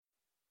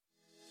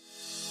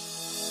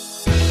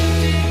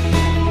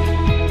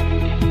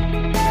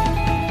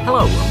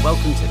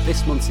welcome to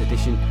this month's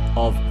edition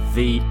of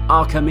the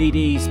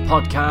Archimedes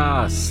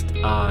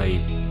podcast.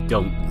 I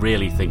don't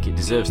really think it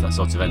deserves that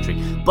sort of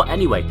entry, but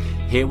anyway,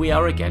 here we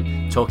are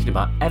again talking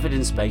about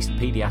evidence-based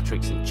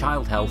paediatrics and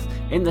child health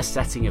in the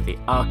setting of the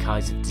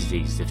Archives of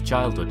Diseases of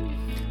Childhood.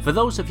 For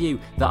those of you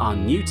that are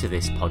new to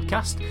this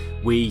podcast,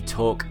 we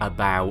talk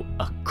about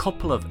a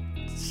couple of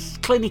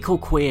clinical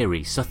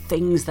queries, so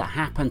things that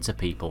happen to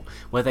people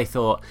where they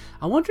thought,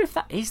 I wonder if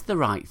that is the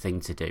right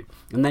thing to do,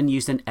 and then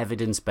used an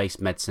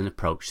evidence-based medicine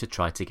approach to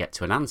try to get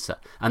to an answer.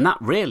 And that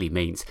really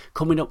means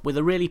coming up with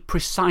a really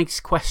precise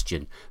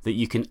question that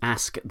you can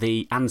ask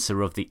the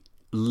answer of the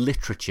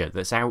literature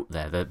that's out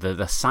there,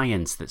 the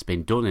science that's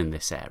been done in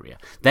this area,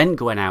 then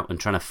going out and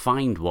trying to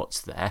find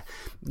what's there,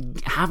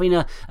 having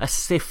a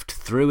sift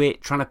through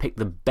it, trying to pick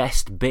the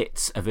best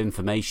bits of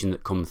information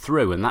that come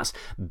through, and that's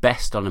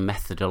best on a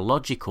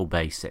methodological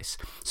basis.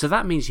 So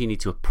that means you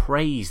need to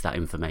appraise that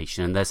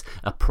information, and there's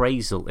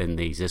appraisal in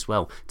these as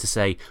well, to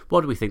say,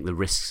 what do we think the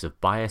risks of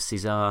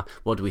biases are,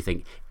 what do we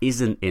think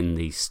isn't in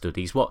these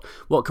studies, what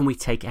can we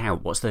take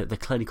out, what's the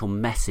clinical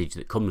message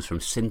that comes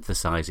from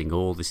synthesizing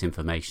all this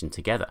information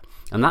together.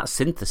 And that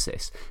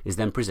synthesis is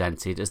then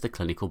presented as the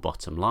clinical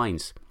bottom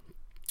lines.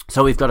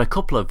 So we've got a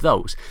couple of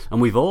those,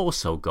 and we've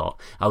also got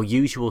our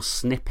usual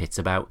snippet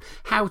about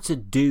how to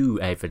do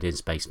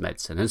evidence-based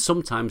medicine, and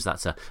sometimes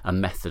that's a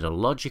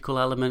methodological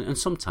element, and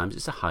sometimes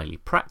it's a highly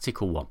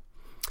practical one.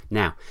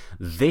 Now,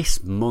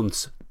 this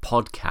month's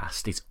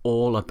podcast is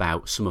all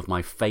about some of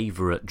my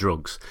favourite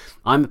drugs.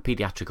 I'm a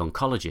paediatric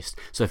oncologist,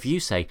 so if you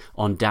say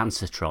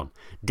ondansetron,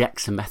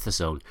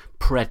 dexamethasone,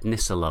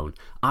 prednisolone,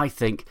 I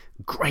think,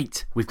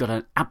 great, we've got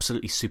an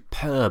absolutely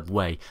superb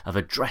way of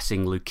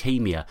addressing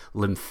leukemia,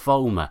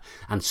 lymphoma,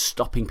 and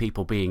stopping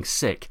people being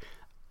sick.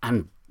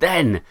 And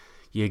then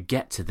you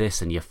get to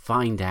this and you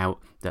find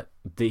out that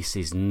this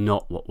is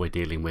not what we're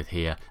dealing with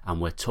here,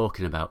 and we're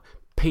talking about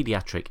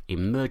paediatric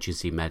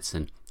emergency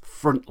medicine,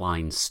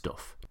 frontline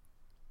stuff.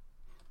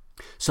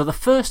 So the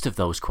first of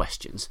those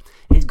questions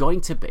is going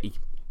to be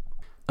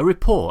a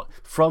report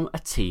from a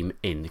team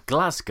in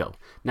Glasgow.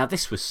 Now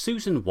this was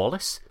Susan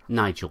Wallace,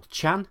 Nigel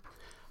Chan,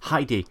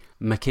 Heidi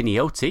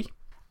McKinney-Oty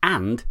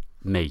and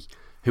me,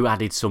 who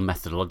added some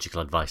methodological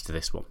advice to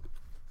this one.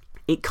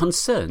 It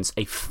concerns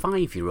a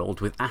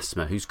 5-year-old with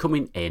asthma who's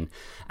coming in,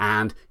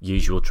 and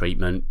usual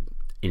treatment,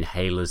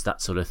 inhalers,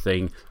 that sort of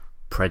thing,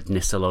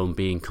 prednisolone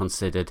being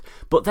considered.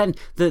 But then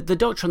the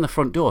doctor on the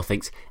front door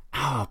thinks,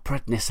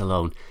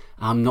 prednisolone,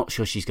 I'm not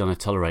sure she's going to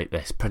tolerate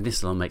this.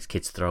 Prednisolone makes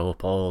kids throw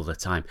up all the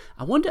time.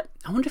 I wonder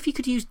if you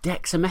could use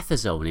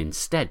dexamethasone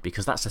instead,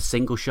 because that's a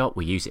single shot.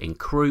 We use it in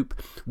croup.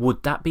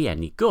 Would that be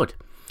any good?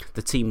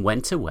 The team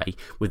went away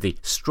with the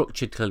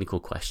structured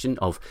clinical question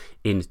of,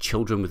 in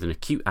children with an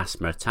acute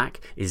asthma attack,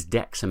 is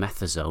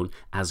dexamethasone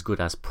as good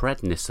as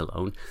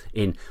prednisolone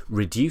in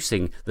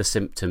reducing the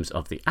symptoms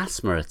of the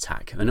asthma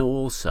attack, and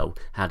also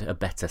had a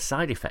better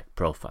side effect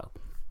profile.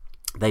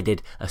 They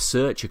did a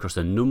search across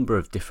a number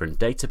of different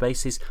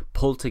databases,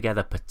 pulled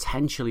together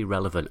potentially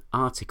relevant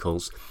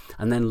articles,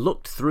 and then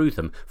looked through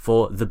them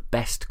for the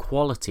best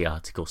quality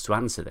articles to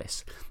answer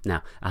this.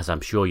 Now, as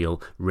I'm sure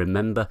you'll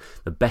remember,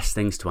 the best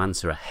things to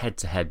answer a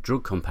head-to-head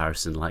drug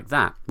comparison like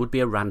that would be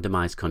a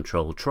randomised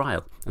controlled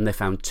trial, and they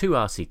found 2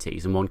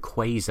 RCTs and 1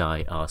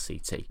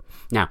 quasi-RCT.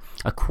 Now,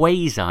 a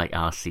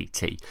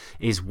quasi-RCT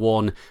is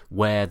one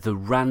where the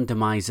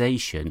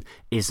randomisation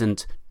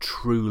isn't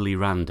truly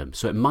random.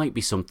 So it might be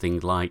something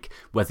like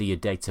whether your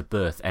date of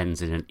birth ends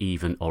in an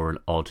even or an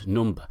odd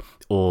number,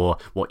 or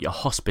what your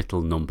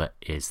hospital number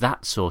is,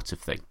 that sort of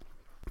thing.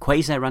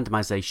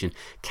 Quasi-randomisation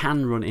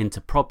can run into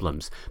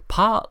problems,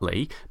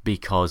 partly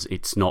because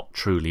it's not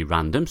truly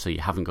random, so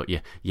you haven't got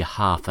your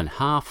half and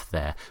half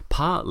there,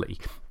 partly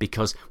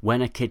because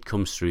when a kid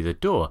comes through the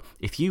door,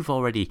 if you've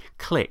already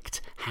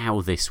clicked how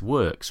this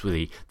works, where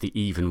the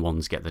even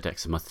ones get the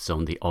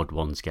dexamethasone, the odd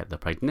ones get the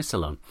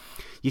prednisolone,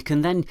 you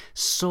can then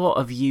sort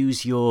of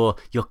use your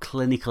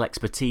clinical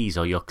expertise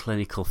or your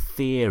clinical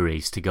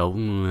theories to go,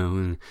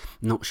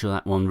 not sure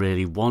that one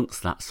really wants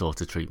that sort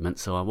of treatment,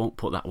 so I won't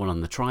put that one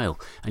on the trial.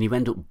 And you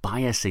end up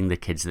biasing the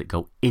kids that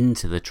go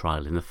into the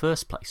trial in the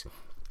first place.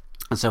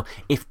 And so,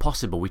 if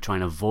possible, we try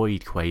and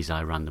avoid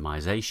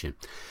quasi-randomisation.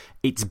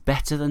 It's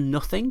better than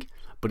nothing,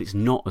 but it's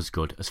not as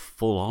good as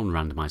full-on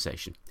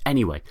randomisation.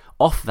 Anyway,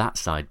 off that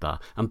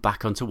sidebar and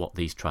back onto what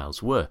these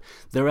trials were.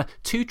 There are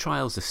 2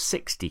 trials of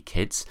 60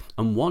 kids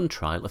and 1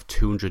 trial of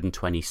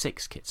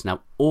 226 kids.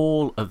 Now,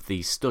 all of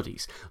these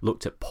studies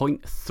looked at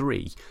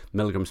 0.3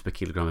 milligrams per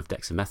kilogram of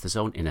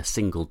dexamethasone in a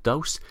single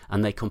dose,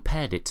 and they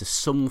compared it to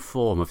some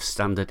form of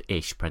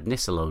standard-ish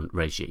prednisolone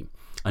regime.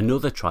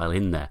 Another trial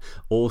in there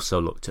also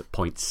looked at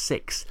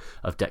 0.6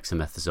 of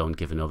dexamethasone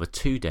given over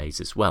 2 days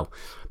as well.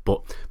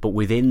 But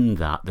within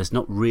that, there's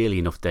not really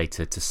enough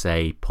data to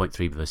say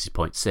 0.3 versus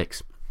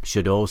 0.6.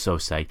 Should also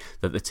say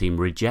that the team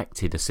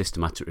rejected a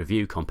systematic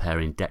review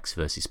comparing Dex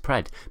versus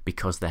Pred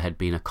because there had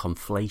been a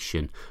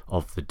conflation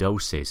of the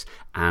doses,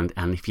 and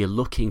if you're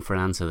looking for an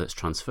answer that's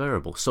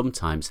transferable,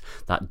 sometimes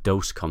that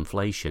dose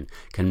conflation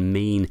can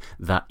mean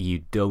that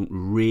you don't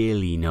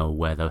really know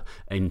where the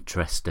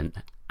interest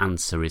and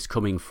answer is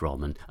coming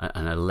from and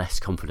are less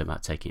confident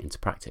about taking it into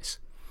practice.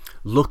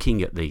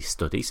 Looking at these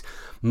studies,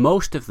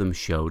 most of them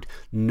showed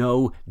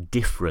no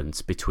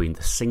difference between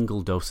the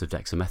single dose of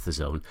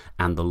dexamethasone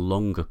and the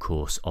longer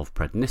course of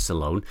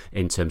prednisolone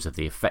in terms of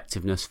the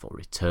effectiveness for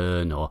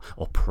return or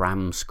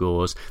PRAM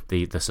scores,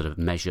 the sort of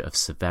measure of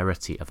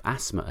severity of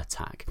asthma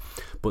attack.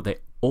 But they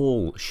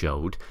all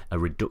showed a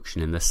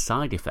reduction in the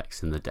side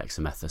effects in the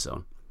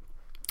dexamethasone.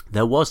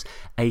 There was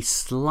a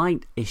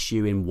slight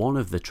issue in one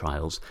of the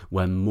trials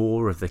where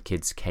more of the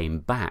kids came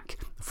back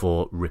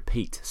for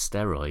repeat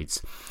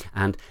steroids,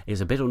 and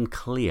it's a bit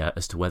unclear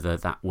as to whether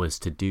that was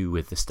to do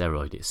with the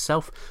steroid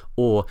itself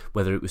or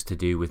whether it was to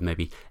do with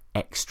maybe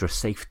extra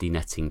safety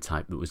netting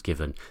type that was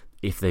given.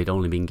 If they'd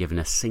only been given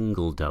a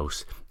single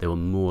dose, they were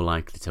more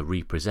likely to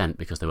represent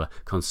because they were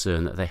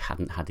concerned that they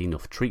hadn't had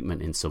enough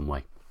treatment in some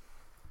way.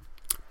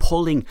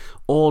 Pulling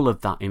all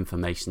of that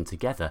information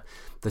together,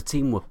 the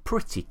team were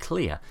pretty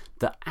clear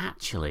that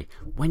actually,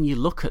 when you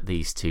look at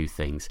these two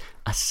things,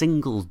 a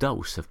single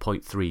dose of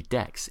 0.3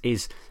 dex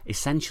is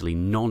essentially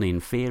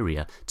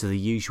non-inferior to the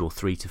usual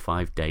 3 to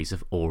 5 days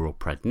of oral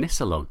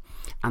prednisolone,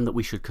 and that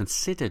we should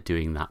consider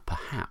doing that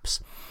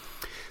perhaps.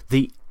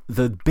 The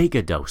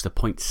bigger dose, the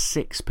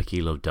 0.6 per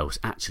kilo dose,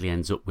 actually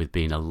ends up with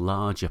being a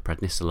larger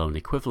prednisolone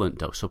equivalent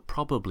dose, so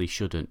probably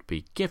shouldn't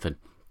be given.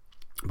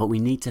 But we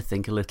need to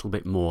think a little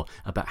bit more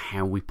about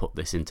how we put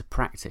this into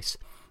practice.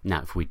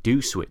 Now, if we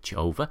do switch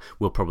over,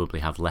 we'll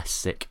probably have less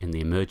sick in the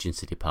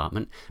emergency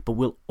department, but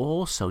we'll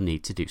also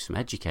need to do some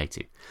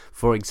educating.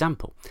 For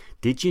example,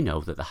 did you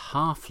know that the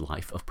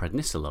half-life of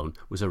prednisolone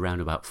was around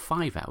about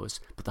 5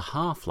 hours, but the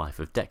half-life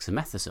of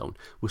dexamethasone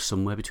was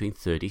somewhere between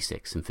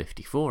 36 and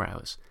 54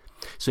 hours?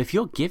 So if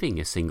you're giving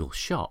a single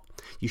shot,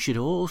 you should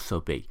also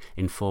be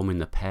informing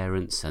the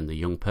parents and the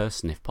young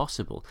person, if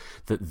possible,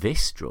 that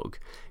this drug,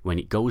 when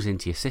it goes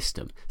into your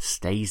system,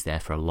 stays there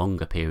for a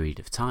longer period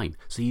of time,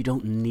 so you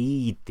don't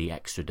need the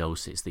extra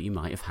doses that you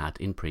might have had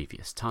in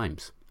previous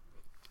times.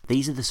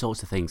 These are the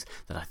sorts of things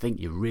that I think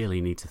you really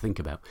need to think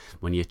about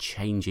when you're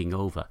changing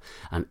over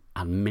and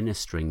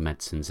administering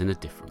medicines in a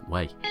different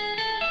way.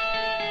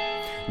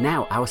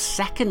 Now, our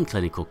second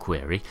clinical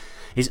query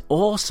is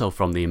also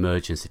from the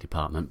emergency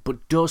department,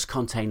 but does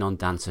contain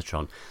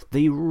ondansetron,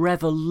 the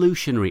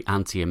revolutionary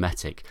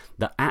antiemetic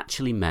that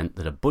actually meant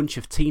that a bunch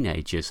of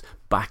teenagers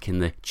back in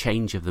the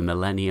change of the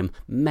millennium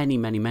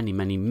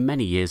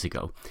many years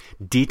ago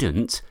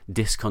didn't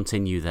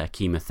discontinue their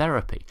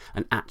chemotherapy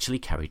and actually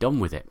carried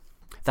on with it.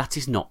 That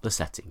is not the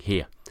setting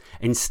here.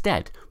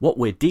 Instead, what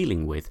we're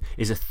dealing with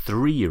is a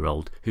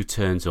 3-year-old who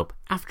turns up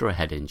after a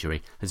head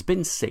injury, has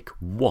been sick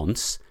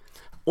once,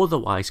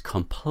 otherwise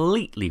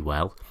completely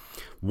well,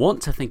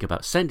 want to think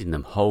about sending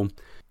them home,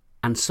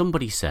 and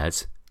somebody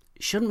says,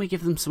 shouldn't we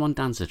give them some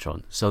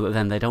ondansetron so that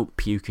then they don't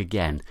puke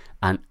again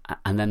and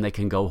then they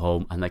can go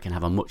home and they can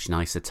have a much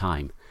nicer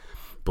time?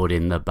 But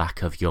in the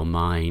back of your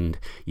mind,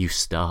 you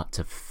start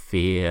to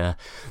fear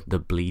the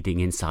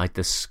bleeding inside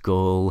the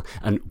skull,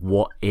 and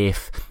what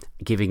if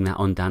giving that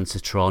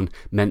ondansetron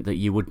meant that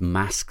you would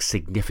mask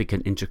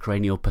significant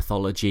intracranial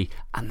pathology?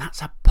 And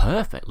that's a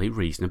perfectly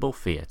reasonable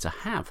fear to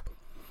have.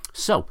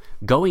 So,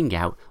 going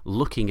out,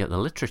 looking at the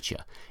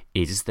literature,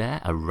 is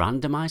there a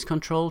randomised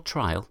controlled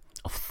trial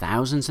of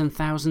thousands and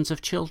thousands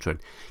of children,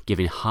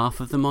 giving half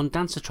of them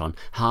ondansetron,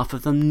 half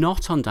of them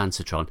not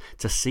ondansetron,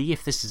 to see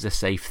if this is a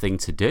safe thing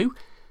to do?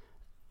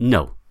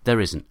 No,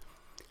 there isn't.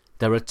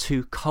 There are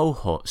 2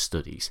 cohort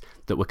studies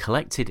that were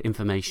collected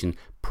information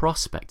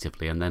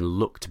prospectively and then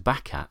looked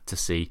back at to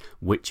see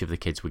which of the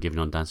kids were given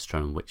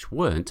ondansetron and which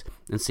weren't,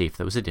 and see if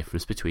there was a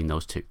difference between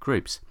those 2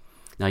 groups.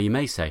 Now you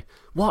may say,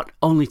 what,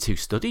 only 2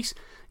 studies?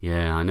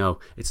 Yeah, I know,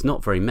 it's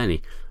not very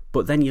many,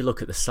 but then you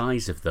look at the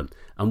size of them,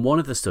 and one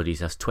of the studies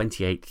has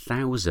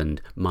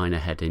 28,000 minor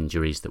head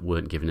injuries that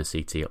weren't given a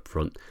CT up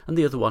front, and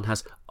the other one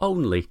has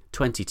only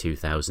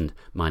 22,000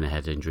 minor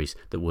head injuries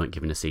that weren't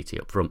given a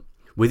CT up front.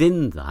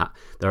 Within that,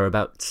 there are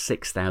about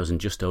 6,000,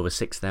 just over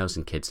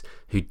 6,000 kids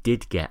who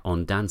did get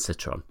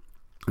ondansetron,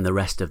 and the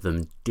rest of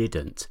them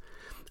didn't.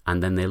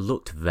 And then they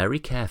looked very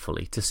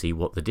carefully to see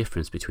what the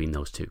difference between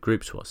those 2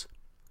 groups was.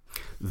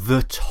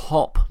 The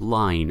top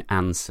line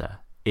answer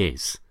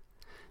is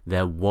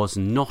there was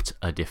not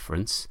a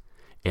difference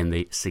in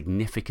the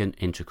significant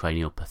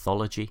intracranial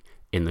pathology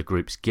in the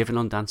groups given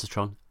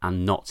ondansetron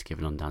and not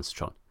given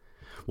ondansetron.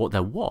 What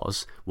there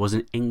was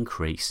an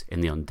increase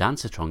in the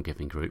ondansetron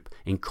giving group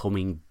in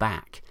coming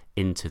back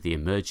into the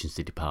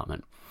emergency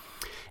department.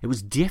 It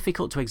was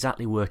difficult to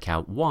exactly work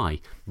out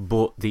why,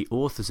 but the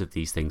authors of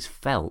these things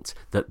felt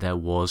that there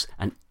was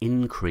an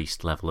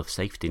increased level of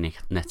safety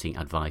netting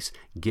advice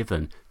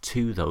given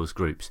to those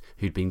groups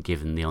who'd been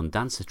given the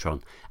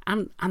ondansetron.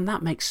 And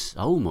that makes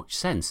so much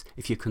sense.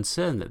 If you're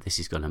concerned that this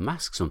is going to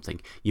mask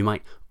something, you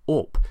might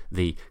up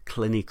the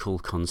clinical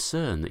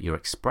concern that you're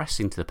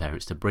expressing to the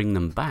parents to bring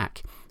them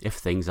back if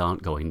things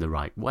aren't going the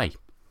right way.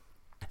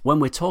 When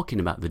we're talking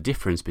about the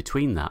difference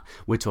between that,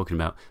 we're talking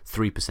about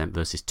 3%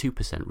 versus 2%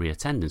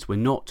 reattendance. We're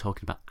not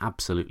talking about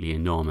absolutely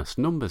enormous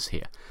numbers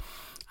here.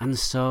 And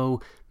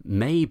so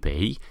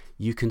maybe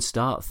you can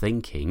start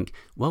thinking,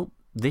 well,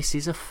 this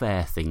is a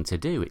fair thing to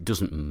do. It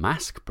doesn't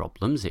mask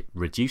problems. It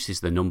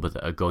reduces the number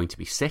that are going to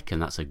be sick, and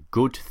that's a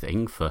good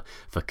thing for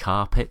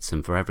carpets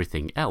and for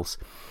everything else.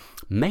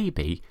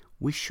 Maybe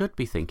we should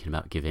be thinking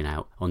about giving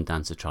out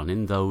ondansetron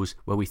in those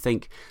where we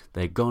think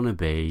they're going to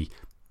be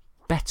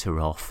better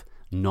off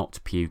not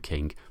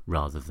puking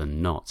rather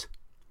than not.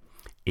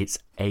 It's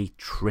a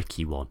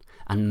tricky one,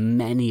 and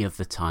many of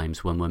the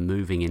times when we're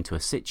moving into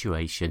a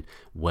situation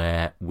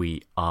where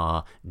we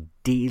are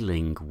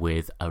dealing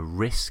with a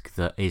risk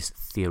that is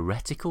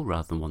theoretical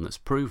rather than one that's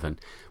proven,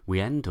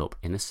 we end up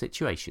in a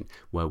situation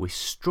where we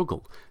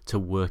struggle to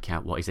work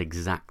out what is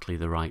exactly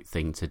the right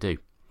thing to do.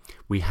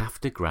 We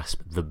have to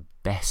grasp the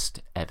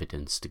best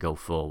evidence to go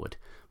forward,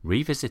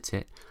 revisit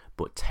it,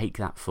 but take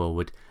that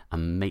forward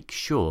and make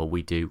sure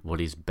we do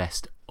what is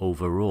best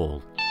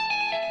overall.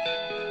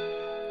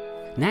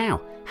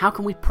 Now, how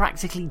can we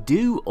practically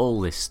do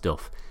all this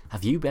stuff?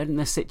 Have you been in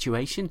a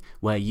situation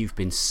where you've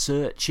been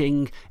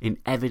searching in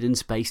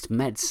evidence-based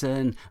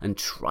medicine and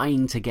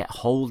trying to get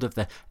hold of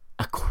the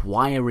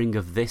acquiring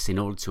of this in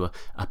order to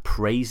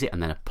appraise it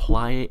and then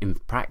apply it in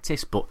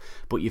practice, but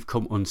you've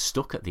come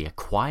unstuck at the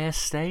acquire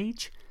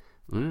stage?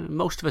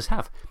 Most of us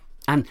have.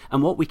 And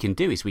what we can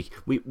do is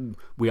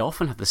we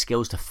often have the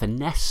skills to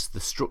finesse the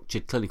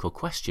structured clinical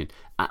question,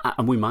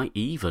 and we might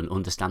even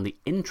understand the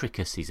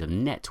intricacies of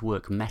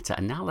network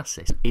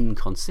meta-analysis and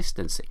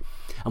inconsistency.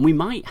 And we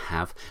might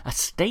have a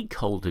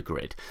stakeholder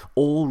grid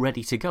all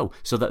ready to go,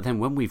 so that then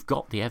when we've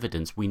got the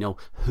evidence, we know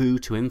who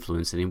to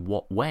influence and in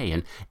what way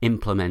and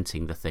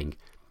implementing the thing.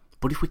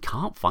 But if we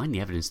can't find the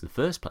evidence in the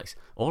first place,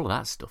 all of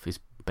that stuff is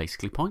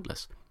basically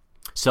pointless.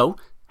 So,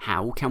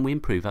 how can we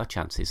improve our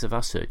chances of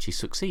our searches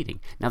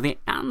succeeding? Now, the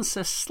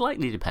answer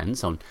slightly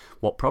depends on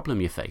what problem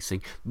you're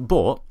facing,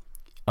 but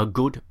a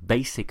good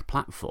basic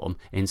platform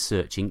in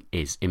searching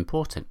is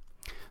important.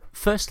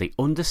 Firstly,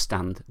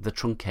 understand the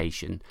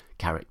truncation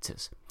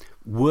characters.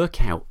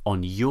 Work out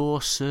on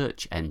your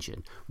search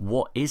engine,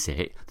 what is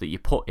it that you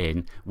put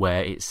in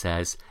where it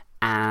says,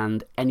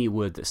 and any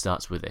word that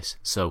starts with this.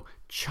 So,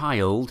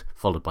 child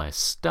followed by a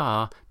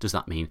star, does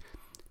that mean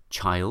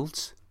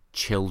child's,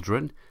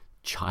 children,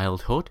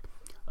 childhood,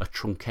 a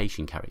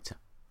truncation character?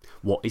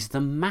 What is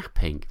the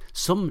mapping?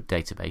 Some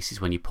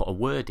databases, when you put a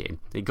word in,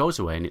 it goes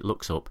away and it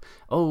looks up,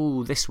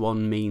 oh, this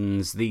one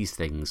means these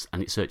things,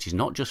 and it searches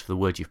not just for the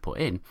word you've put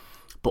in,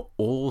 but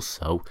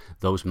also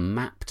those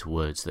mapped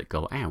words that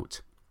go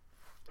out.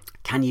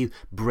 Can you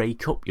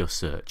break up your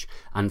search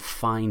and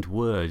find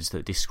words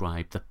that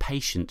describe the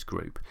patient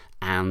group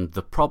and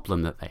the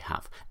problem that they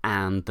have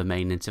and the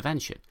main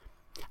intervention,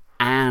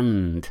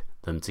 and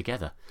them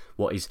together?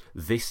 What is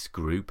this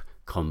group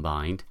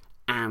combined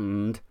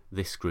and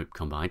this group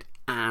combined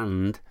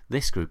and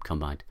this group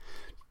combined?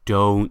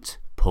 Don't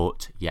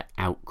put your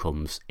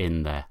outcomes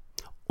in there.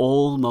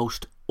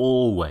 Almost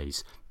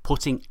always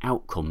putting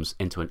outcomes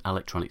into an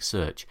electronic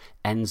search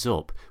ends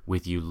up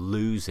with you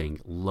losing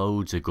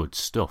loads of good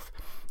stuff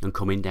and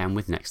coming down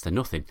with next to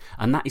nothing.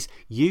 And that is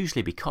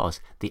usually because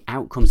the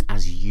outcomes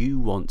as you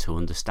want to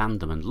understand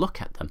them and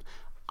look at them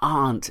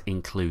aren't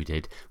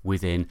included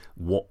within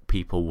what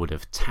people would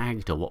have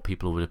tagged or what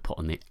people would have put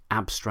on the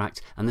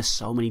abstract, and there's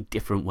so many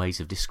different ways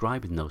of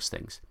describing those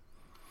things.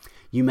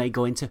 You may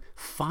go into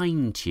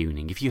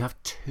fine-tuning. If you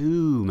have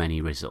too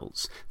many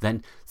results,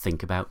 then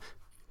think about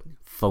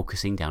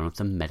focusing down on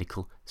the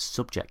medical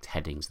subject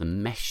headings, the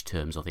mesh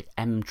terms or the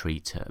M-tree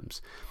terms.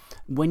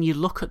 When you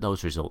look at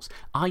those results,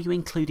 are you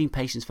including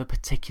patients for a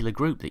particular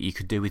group that you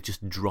could do with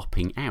just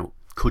dropping out?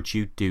 Could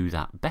you do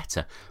that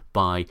better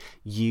by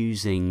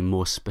using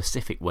more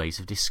specific ways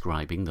of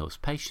describing those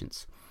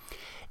patients?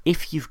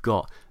 If you've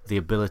got the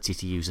ability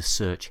to use a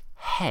search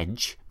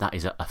hedge, that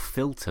is a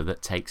filter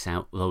that takes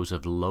out those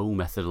of low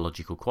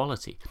methodological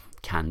quality,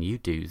 can you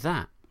do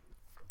that?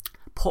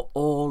 Put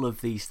all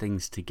of these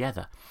things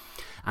together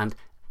and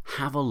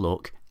have a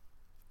look,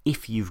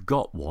 if you've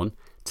got one,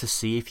 to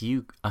see if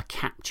you are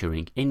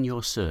capturing in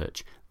your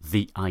search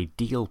the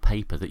ideal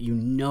paper that you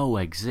know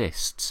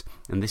exists.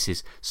 And this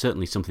is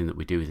certainly something that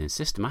we do within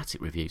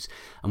systematic reviews.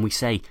 And we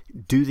say,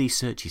 do these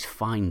searches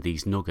find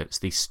these nuggets,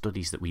 these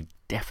studies that we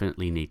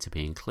definitely need to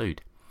be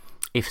included?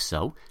 If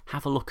so,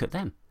 have a look at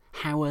them.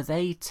 How are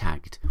they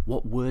tagged?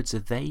 What words are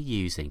they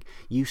using?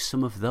 Use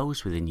some of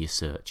those within your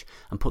search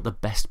and put the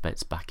best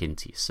bits back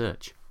into your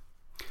search.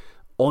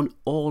 On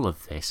all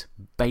of this,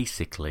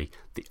 basically,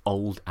 the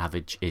old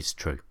adage is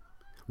true.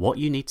 What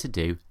you need to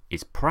do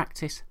is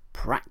practice,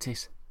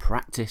 practice,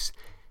 practice,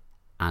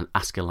 and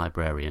ask a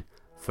librarian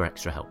for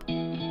extra help.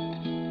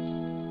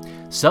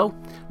 So,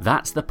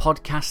 that's the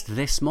podcast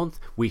this month.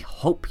 We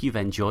hope you've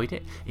enjoyed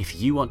it.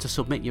 If you want to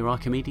submit your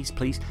Archimedes,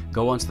 please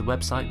go onto the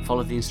website,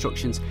 follow the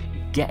instructions,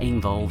 get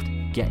involved,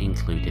 get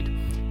included.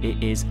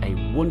 It is a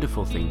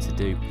wonderful thing to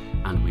do,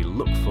 and we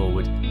look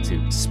forward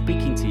to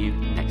speaking to you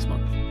next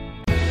month.